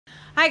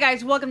Hi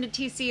guys, welcome to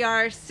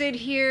TCR. Sid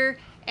here,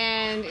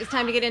 and it's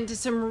time to get into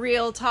some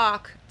real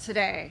talk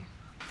today.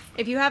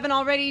 If you haven't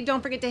already,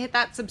 don't forget to hit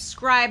that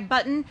subscribe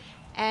button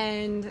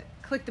and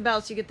click the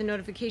bell so you get the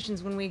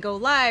notifications when we go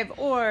live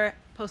or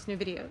post new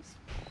videos.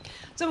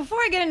 So before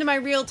I get into my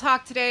real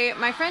talk today,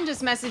 my friend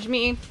just messaged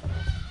me.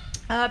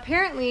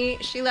 Apparently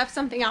she left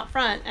something out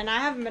front and I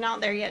haven't been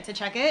out there yet to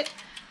check it.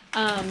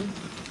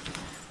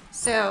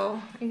 So,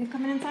 are you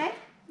coming inside?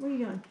 What are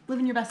you doing?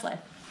 Living your best life.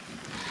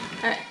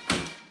 All right.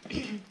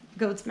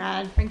 Goat's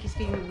mad. Frankie's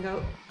feeding the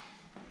goat.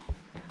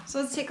 So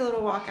let's take a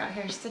little walk out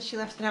here. She said she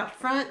left it out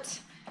front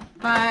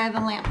by the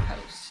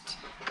lamppost.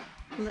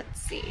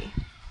 Let's see.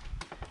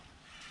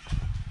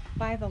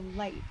 By the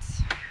light,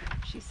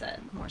 she said,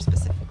 more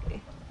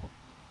specifically.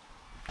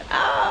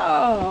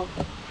 Oh!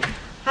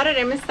 How did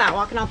I miss that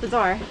walking out the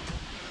door?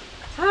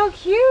 How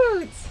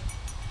cute!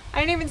 I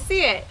didn't even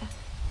see it.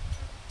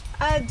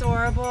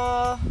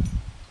 Adorable.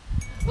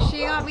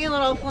 She got me a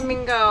little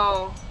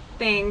flamingo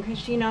thing because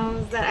she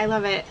knows that I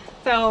love it.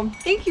 So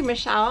thank you,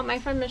 Michelle, my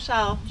friend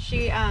Michelle.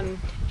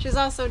 She's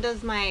also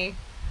does my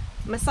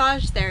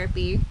massage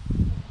therapy,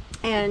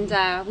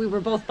 and we were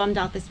both bummed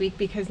out this week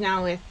because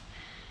now with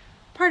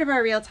part of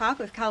our real talk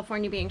with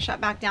California being shut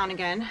back down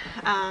again,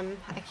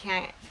 I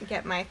can't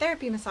get my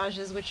therapy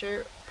massages, which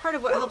are part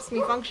of what helps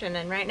me function.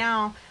 And right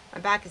now my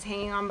back is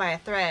hanging on by a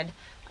thread.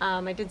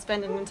 I did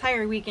spend an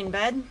entire week in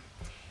bed,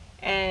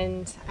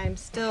 and I'm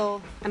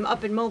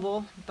up and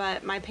mobile,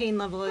 but my pain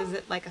level is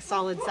at like a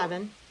solid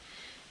 7,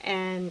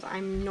 and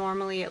I'm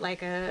normally at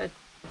like a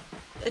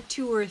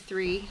 2 or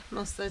 3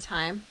 most of the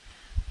time.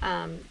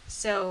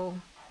 So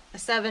a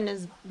 7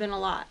 has been a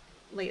lot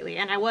lately,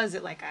 and I was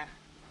at like a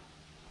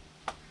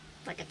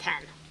 10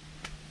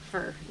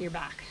 for your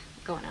back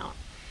going out.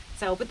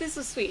 So, but this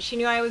was sweet. She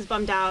knew I was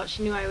bummed out.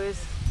 She knew I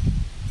was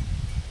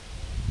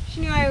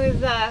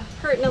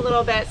hurting a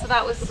little bit, so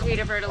that was sweet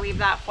of her to leave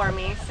that for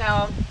me. So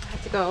I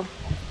have to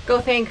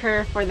go thank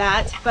her for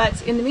that.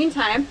 But in the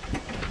meantime,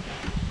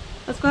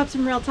 let's go have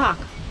some real talk.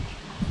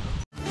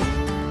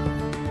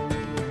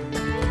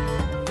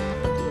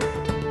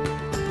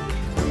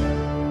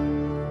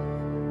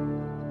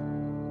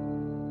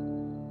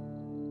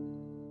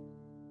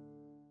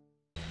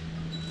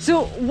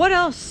 So what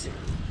else,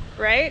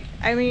 right?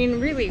 I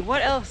mean, really,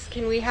 what else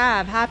can we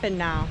have happen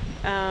now?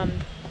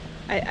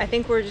 I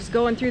think we're just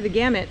going through the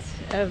gamut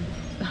of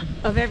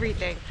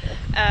everything.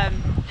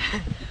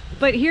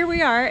 But here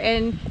we are,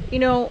 and you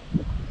know,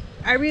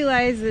 I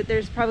realize that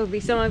there's probably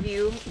some of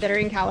you that are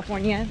in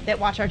California that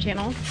watch our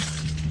channel,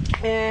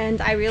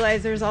 and I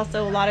realize there's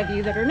also a lot of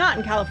you that are not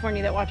in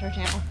California that watch our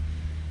channel.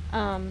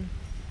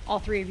 All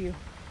 3 of you.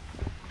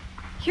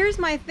 Here's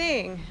my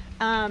thing.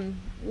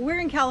 We're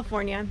in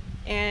California,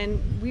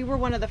 and we were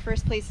one of the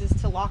first places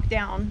to lock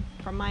down,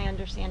 from my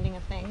understanding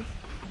of things.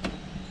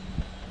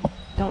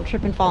 Don't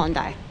trip and fall and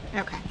die.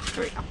 Okay,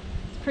 here we go.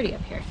 It's pretty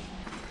up here.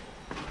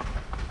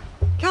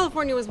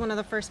 California was one of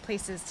the first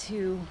places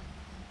to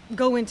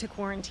go into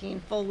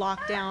quarantine, full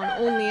lockdown,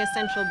 only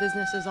essential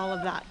businesses, all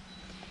of that.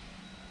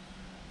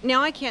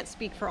 Now, I can't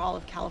speak for all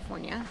of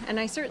California, and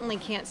I certainly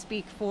can't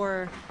speak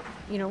for,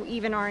 you know,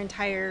 even our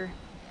entire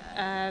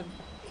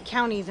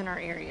counties in our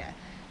area.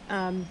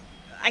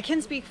 I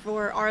can speak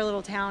for our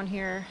little town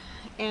here,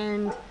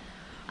 and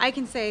I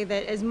can say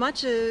that as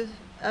much of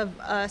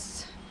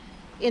us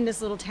in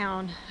this little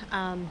town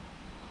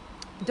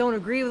don't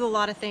agree with a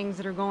lot of things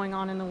that are going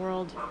on in the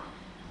world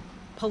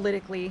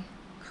politically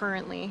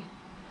currently,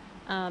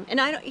 and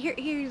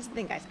here's the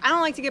thing, guys, I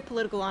don't like to get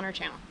political on our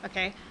channel,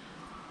 okay?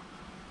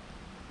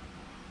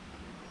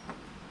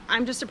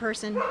 I'm just a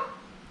person.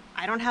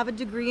 I don't have a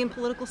degree in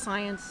political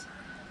science.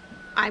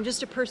 I'm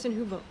just a person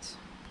who votes,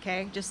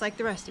 okay, just like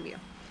the rest of you.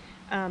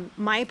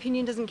 My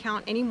opinion doesn't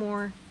count any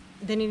more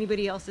than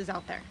anybody else's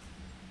out there.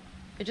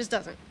 It just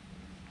doesn't.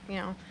 You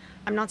know,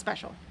 I'm not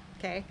special,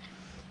 okay?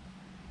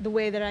 The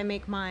way that I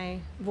make my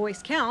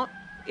voice count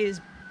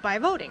is by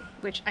voting,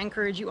 which I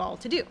encourage you all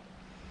to do.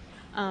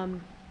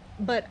 And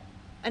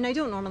I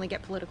don't normally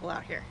get political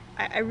out here.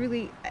 I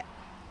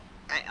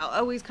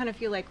always kind of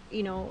feel like,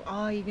 you know,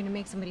 oh, you're gonna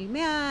make somebody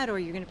mad, or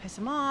you're gonna piss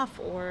them off,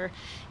 or,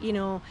 you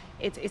know,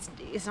 it's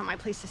not my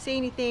place to say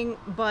anything.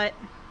 But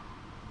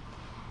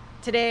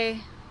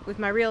today, with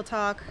my real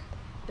talk,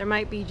 there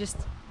might be just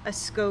a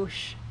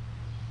skosh,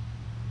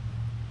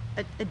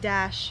 a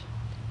dash,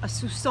 a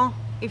soupçon,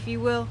 if you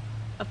will,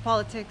 of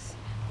politics.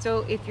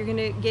 So if you're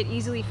gonna get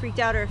easily freaked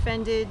out or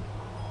offended,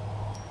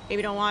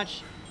 maybe don't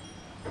watch.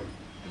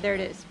 There it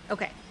is.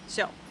 Okay,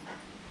 so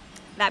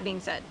that being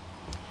said,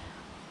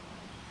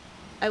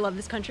 I love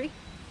this country.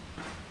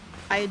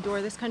 I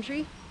adore this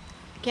country.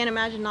 I can't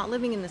imagine not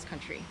living in this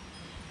country.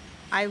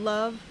 I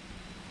love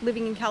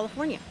living in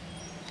California.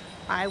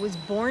 I was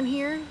born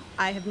here.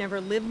 I have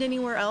never lived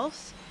anywhere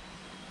else.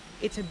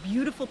 It's a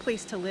beautiful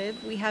place to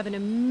live. We have an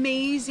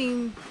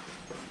amazing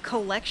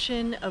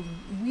collection of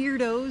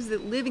weirdos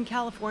that live in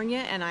California,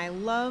 and I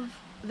love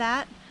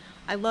that.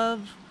 I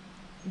love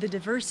the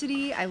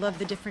diversity. I love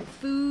the different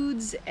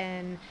foods,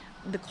 and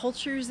the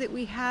cultures that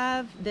we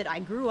have, that I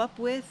grew up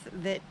with,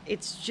 that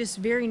it's just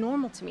very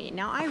normal to me.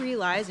 Now I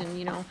realize in,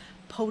 you know,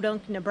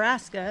 Podunk,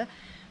 Nebraska,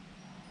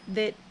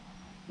 that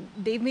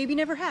they've maybe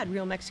never had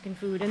real Mexican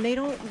food, and they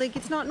don't, like,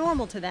 it's not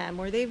normal to them,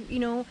 or they've, you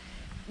know,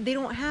 they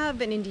don't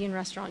have an Indian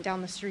restaurant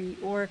down the street,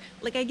 or,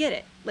 like, I get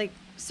it. Like,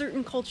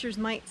 certain cultures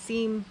might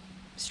seem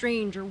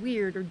strange or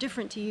weird or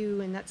different to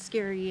you, and that's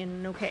scary,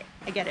 and okay,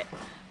 I get it.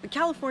 But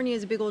California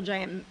is a big old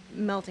giant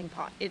melting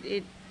pot.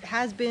 It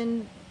has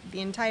been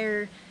the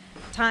entire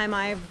time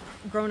I've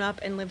grown up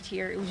and lived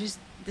here. It was just,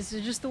 this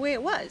is just the way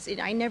it was.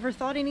 I never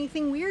thought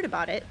anything weird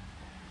about it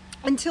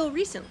until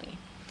recently.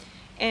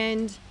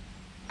 And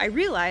I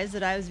realized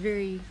that I was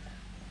very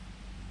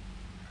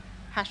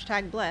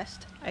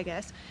 #blessed, I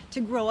guess, to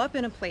grow up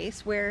in a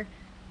place where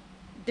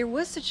there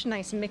was such a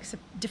nice mix of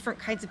different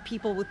kinds of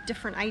people with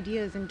different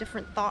ideas and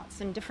different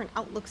thoughts and different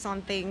outlooks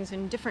on things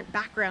and different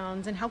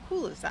backgrounds. And how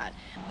cool is that?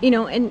 You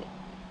know, and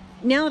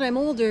now that I'm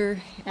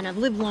older and I've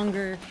lived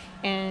longer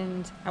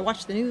and I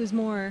watch the news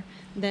more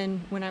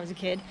than when I was a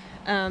kid,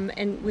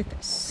 and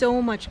with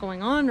so much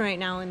going on right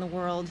now in the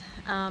world,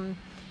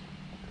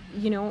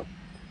 you know,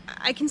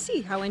 I can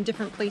see how in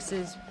different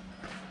places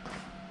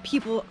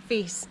people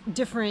face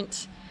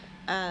different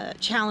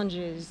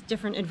challenges,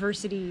 different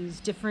adversities,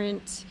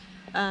 different,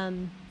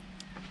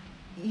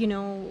 you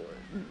know,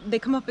 they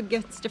come up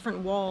against different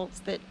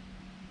walls that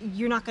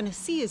you're not going to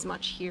see as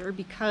much here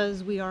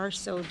because we are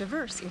so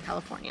diverse in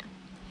California.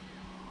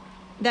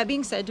 That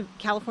being said,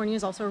 California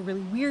is also a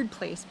really weird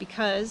place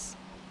because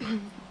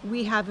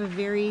we have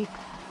a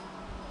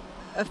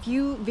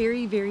few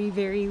very, very,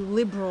 very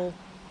liberal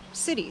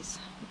cities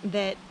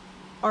that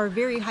are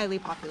very highly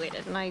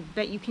populated, and I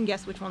bet you can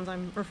guess which ones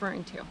I'm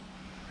referring to.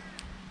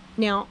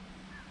 Now,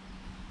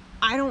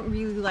 I don't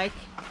really like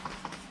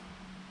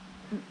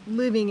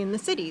living in the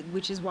city,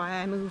 which is why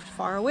I moved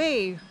far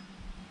away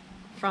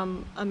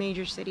from a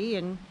major city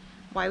and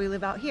why we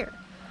live out here.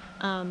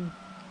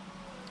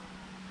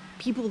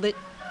 People that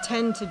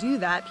tend to do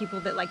that, people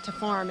that like to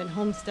farm and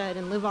homestead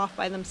and live off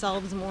by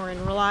themselves more and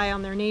rely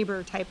on their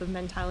neighbor type of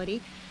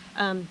mentality,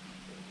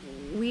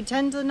 we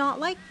tend to not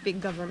like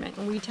big government,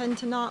 and we tend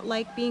to not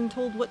like being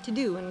told what to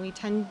do, and we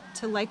tend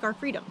to like our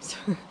freedoms,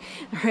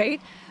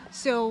 right?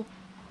 So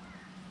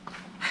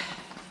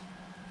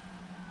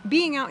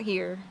being out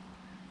here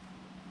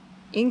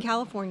in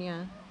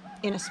California,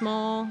 in a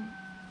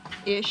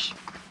small-ish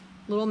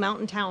little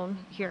mountain town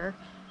here,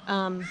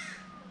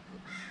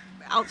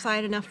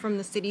 outside enough from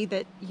the city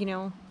that, you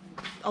know,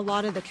 a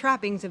lot of the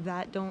trappings of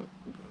that don't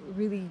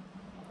really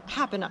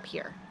happen up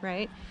here,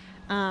 right?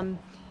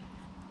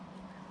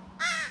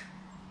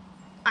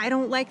 I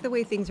don't like the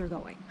way things are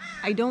going.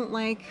 I don't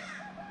like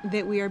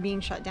that we are being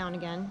shut down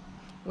again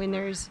when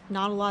there's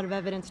not a lot of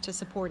evidence to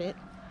support it.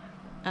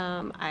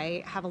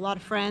 I have a lot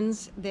of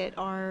friends that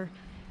are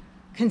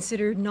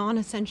considered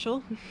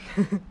non-essential,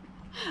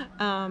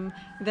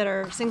 that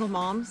are single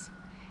moms,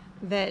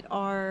 that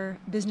are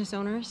business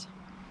owners,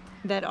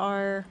 that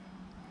are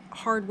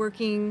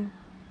hardworking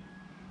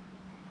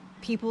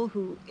people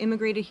who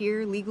immigrated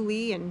here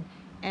legally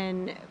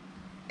and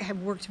have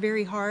worked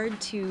very hard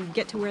to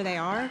get to where they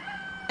are,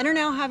 and are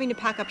now having to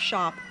pack up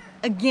shop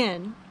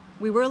again.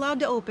 We were allowed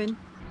to open.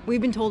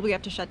 We've been told we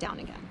have to shut down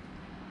again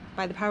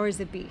by the powers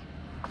that be,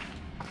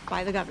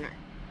 by the governor.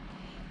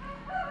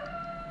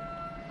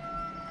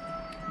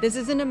 This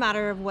isn't a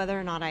matter of whether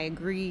or not I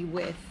agree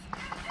with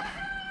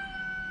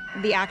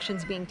the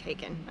actions being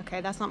taken, okay?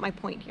 That's not my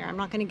point here. I'm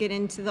not going to get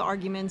into the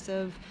arguments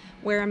of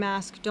wear a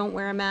mask, don't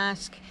wear a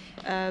mask,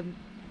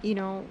 you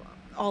know,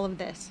 all of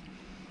this.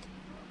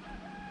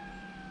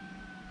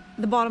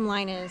 The bottom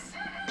line is,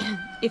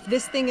 if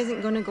this thing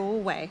isn't going to go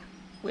away,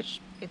 which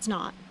it's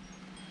not,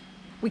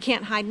 we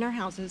can't hide in our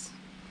houses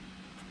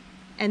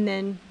and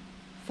then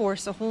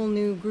force a whole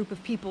new group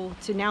of people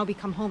to now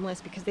become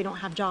homeless because they don't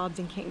have jobs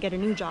and can't get a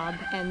new job,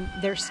 and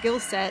their skill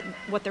set,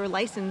 what they're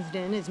licensed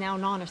in, is now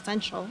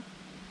non-essential,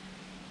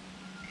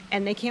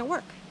 and they can't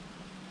work.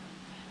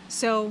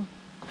 So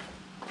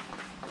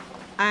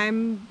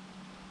I'm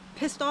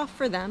pissed off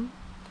for them.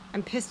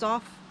 I'm pissed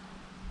off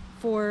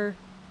for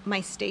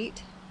my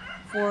state,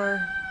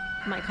 for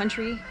my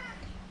country,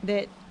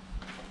 that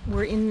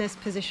we're in this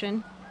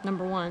position,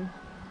 number one.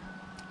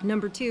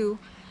 Number two,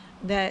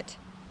 that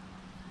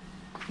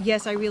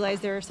yes, I realize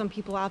there are some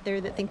people out there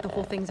that think the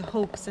whole thing's a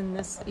hoax and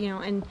this, you know,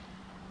 and,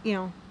 you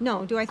know,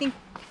 no. Do I think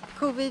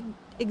COVID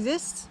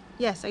exists?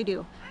 Yes, I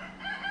do.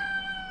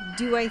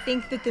 Do I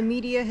think that the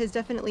media has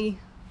definitely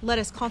let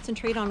us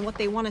concentrate on what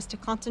they want us to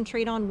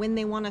concentrate on when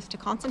they want us to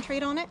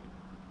concentrate on it?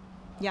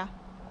 Yeah.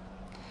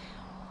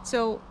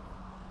 So,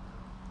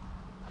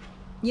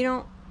 you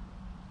know,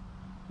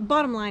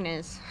 bottom line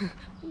is,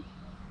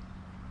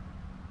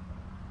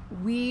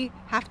 we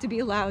have to be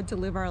allowed to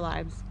live our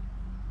lives.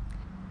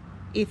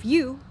 If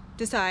you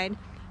decide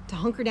to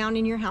hunker down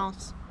in your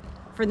house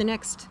for the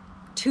next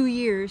 2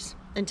 years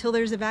until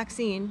there's a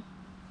vaccine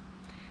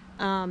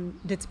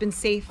that's been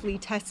safely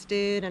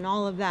tested and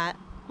all of that,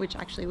 which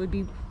actually would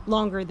be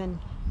longer than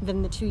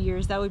the 2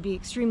 years, that would be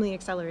extremely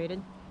accelerated.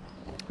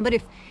 But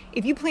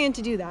if you plan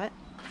to do that,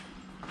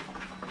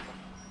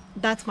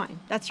 that's fine.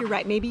 That's your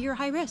right. Maybe you're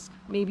high risk.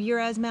 Maybe you're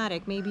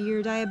asthmatic. Maybe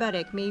you're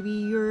diabetic. Maybe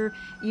you're,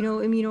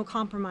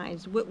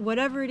 immunocompromised.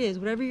 Whatever it is,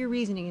 whatever your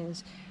reasoning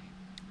is,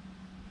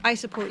 I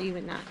support you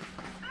in that.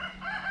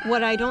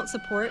 What I don't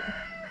support,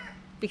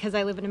 because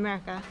I live in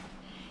America,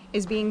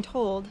 is being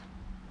told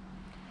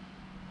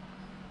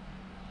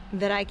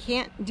that I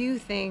can't do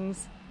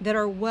things that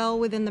are well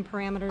within the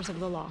parameters of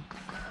the law.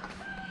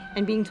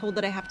 And being told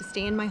that I have to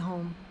stay in my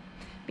home.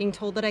 Being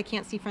told that I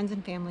can't see friends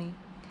and family.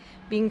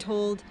 Being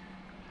told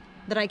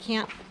that I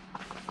can't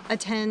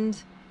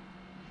attend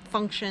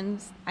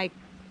functions. I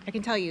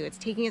can tell you, it's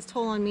taking its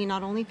toll on me,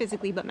 not only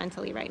physically, but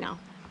mentally right now.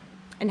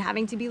 And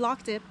having to be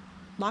locked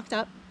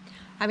up,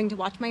 having to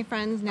watch my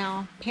friends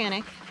now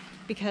panic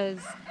because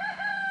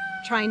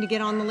trying to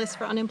get on the list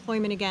for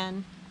unemployment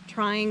again,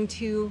 trying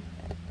to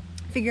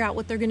figure out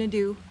what they're gonna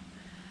do,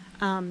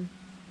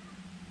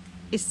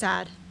 is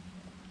sad.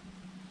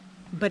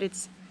 But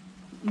it's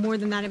more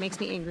than that, it makes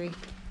me angry.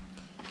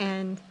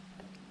 And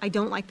I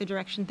don't like the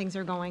direction things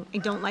are going. I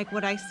don't like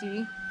what I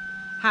see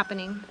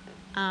happening.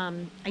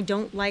 I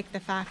don't like the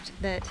fact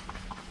that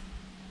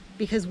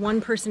because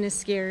one person is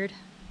scared,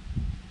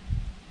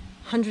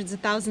 hundreds of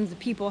thousands of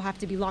people have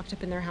to be locked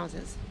up in their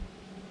houses.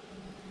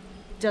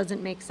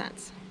 Doesn't make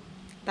sense.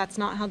 That's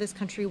not how this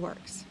country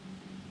works.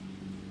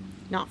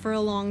 Not for a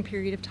long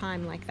period of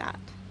time like that.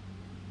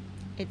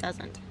 It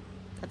doesn't.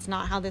 That's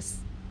not how this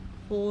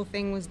whole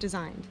thing was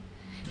designed.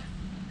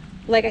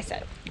 Like I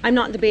said, I'm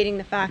not debating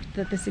the fact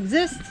that this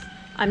exists.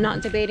 I'm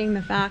not debating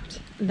the fact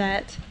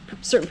that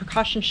certain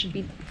precautions should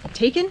be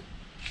taken.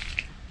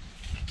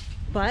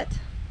 But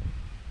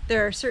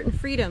there are certain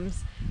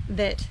freedoms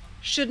that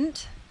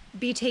shouldn't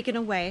be taken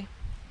away,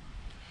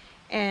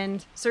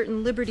 and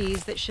certain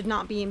liberties that should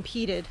not be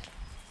impeded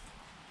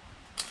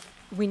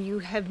when you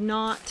have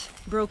not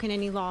broken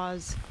any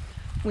laws,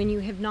 when you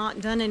have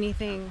not done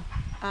anything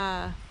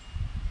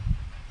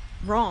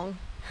wrong.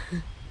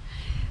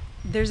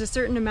 There's a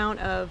certain amount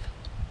of,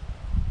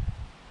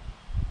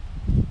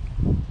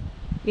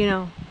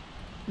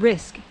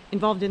 risk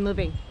involved in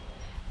living.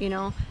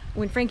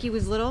 When Frankie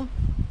was little,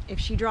 if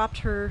she dropped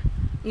her,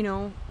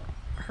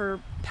 her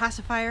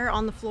pacifier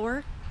on the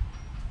floor,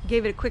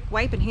 gave it a quick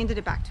wipe and handed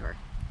it back to her.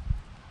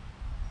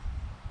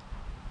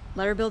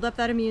 Let her build up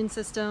that immune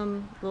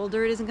system. Little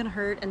dirt isn't gonna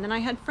hurt. And then I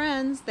had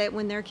friends that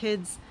when their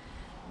kids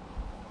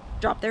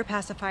dropped their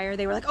pacifier,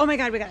 they were like, oh my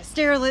God, we gotta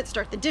sterile it,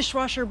 start the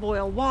dishwasher,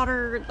 boil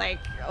water, like,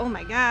 oh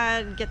my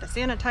God, get the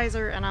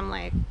sanitizer. And I'm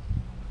like,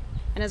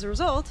 and as a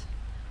result,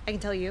 I can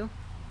tell you,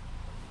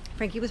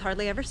 Frankie was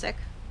hardly ever sick.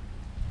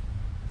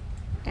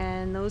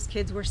 And those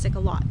kids were sick a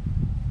lot.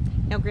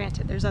 Now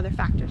granted, there's other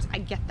factors, I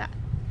get that.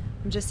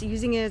 I'm just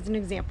using it as an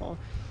example.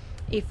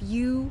 If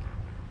you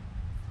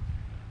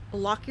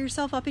lock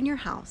yourself up in your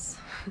house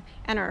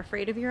and are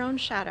afraid of your own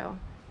shadow,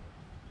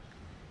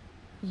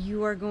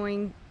 you are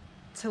going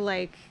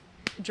to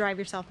drive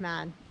yourself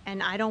mad.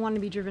 And I don't want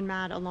to be driven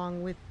mad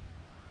along with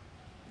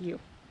you.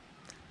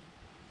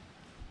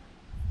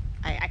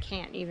 I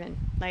can't even.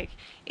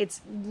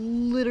 It's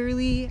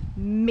literally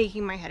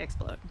making my head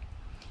explode.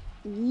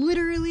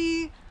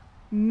 Literally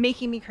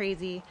making me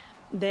crazy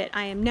that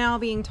I am now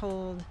being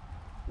told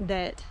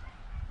that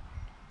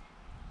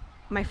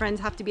my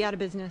friends have to be out of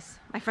business.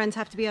 My friends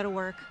have to be out of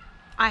work.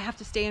 I have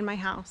to stay in my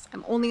house.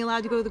 I'm only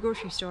allowed to go to the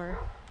grocery store.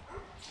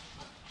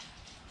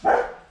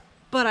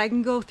 But I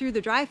can go through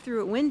the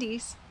drive-thru at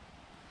Wendy's.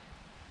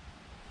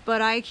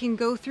 But I can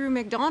go through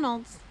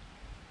McDonald's.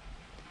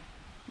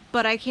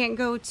 But I can't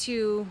go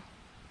to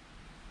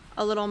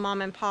a little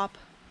mom and pop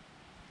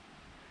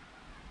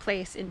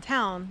place in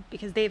town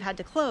because they've had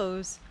to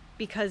close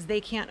because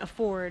they can't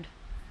afford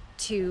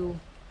to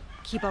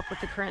keep up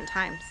with the current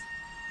times.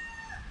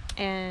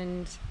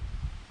 And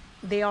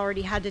they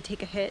already had to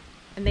take a hit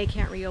and they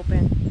can't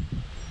reopen.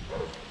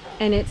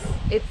 And it's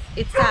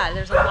sad.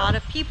 There's a lot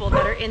of people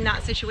that are in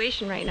that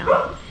situation right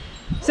now.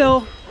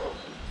 So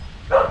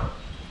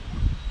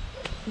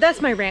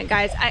that's my rant,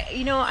 guys.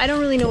 I don't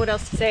really know what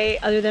else to say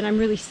other than I'm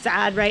really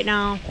sad right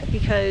now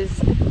because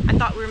I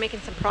thought we were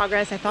making some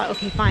progress. I thought,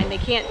 okay, fine, they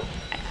can't.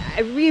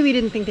 I really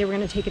didn't think they were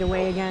going to take it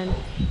away again.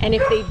 And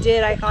if they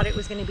did, I thought it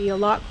was going to be a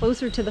lot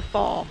closer to the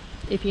fall,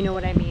 if you know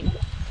what I mean.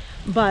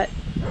 But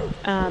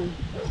I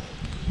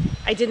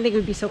didn't think it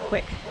would be so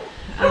quick.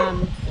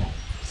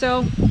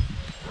 So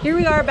here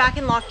we are back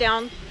in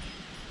lockdown.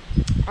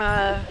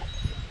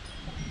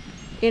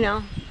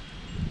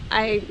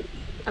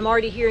 I'm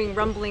already hearing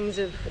rumblings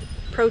of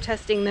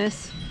protesting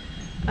this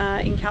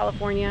in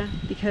California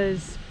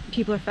because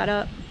people are fed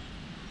up.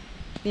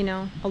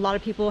 A lot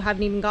of people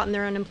haven't even gotten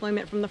their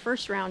unemployment from the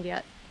first round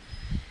yet.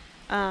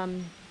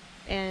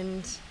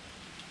 And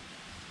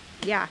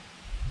yeah,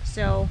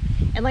 so,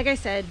 and like I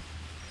said,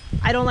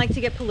 I don't like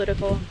to get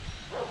political.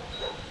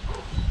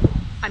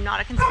 I'm not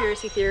a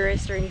conspiracy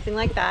theorist or anything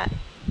like that,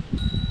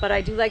 but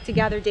I do like to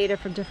gather data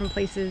from different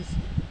places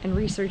and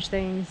research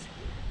things.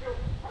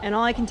 And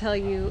all I can tell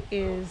you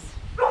is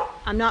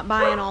I'm not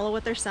buying all of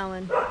what they're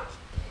selling.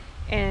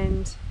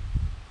 And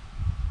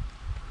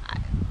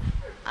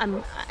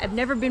I've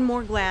never been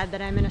more glad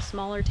that I'm in a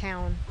smaller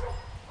town,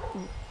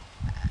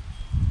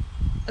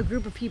 a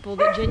group of people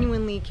that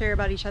genuinely care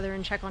about each other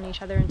and check on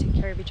each other and take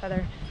care of each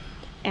other,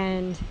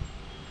 and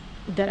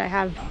that I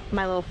have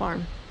my little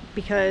farm,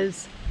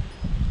 because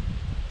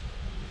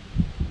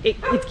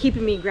it's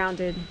keeping me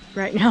grounded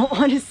right now.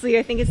 Honestly,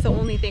 I think it's the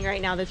only thing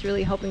right now that's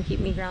really helping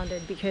keep me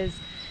grounded, because,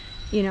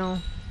 you know,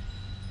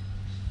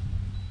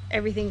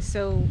 everything's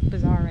so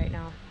bizarre right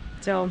now.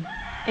 So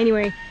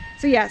anyway,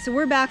 so yeah, so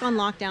we're back on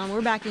lockdown.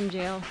 We're back in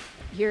jail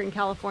here in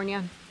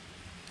California,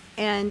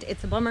 and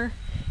it's a bummer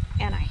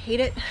and I hate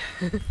it.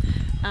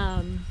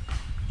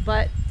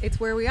 But it's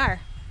where we are.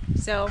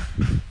 So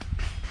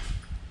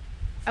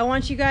I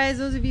want you guys,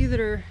 those of you that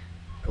are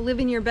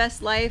living your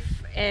best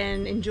life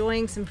and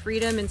enjoying some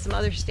freedom in some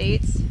other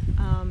states,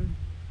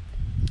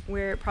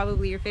 where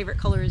probably your favorite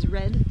color is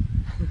red,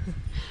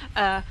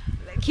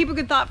 keep a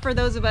good thought for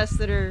those of us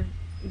that are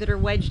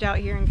wedged out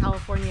here in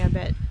California a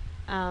bit,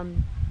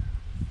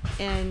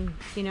 and,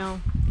 you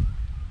know,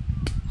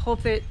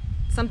 hope that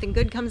something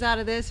good comes out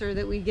of this, or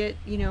that we get,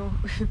 you know,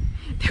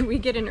 that we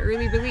get an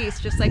early release,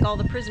 just like all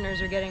the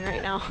prisoners are getting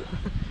right now.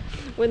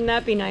 Wouldn't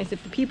that be nice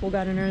if the people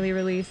got an early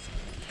release?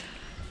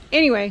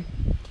 Anyway,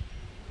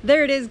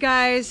 there it is,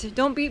 guys.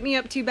 Don't beat me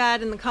up too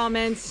bad in the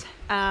comments.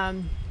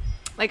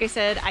 Like I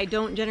said, I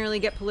don't generally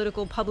get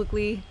political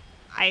publicly.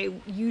 I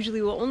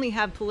usually will only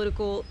have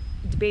political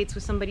debates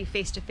with somebody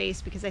face to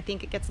face, because I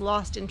think it gets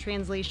lost in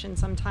translation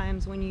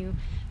sometimes when you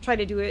try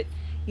to do it,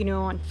 you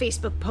know, on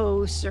Facebook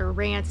posts or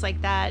rants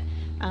like that.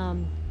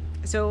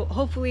 So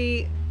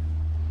hopefully,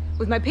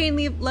 with my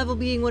pain level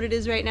being what it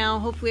is right now,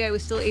 hopefully I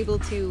was still able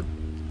to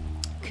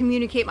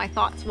communicate my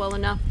thoughts well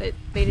enough that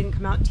they didn't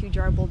come out too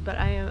jarbled, but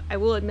I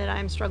will admit I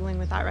am struggling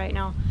with that right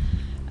now.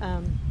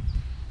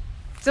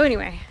 So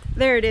anyway,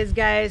 there it is,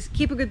 guys.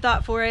 Keep a good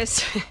thought for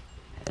us.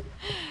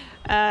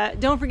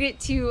 Don't forget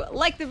to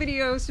like the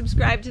video,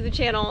 subscribe to the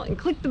channel, and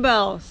click the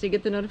bell so you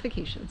get the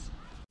notifications.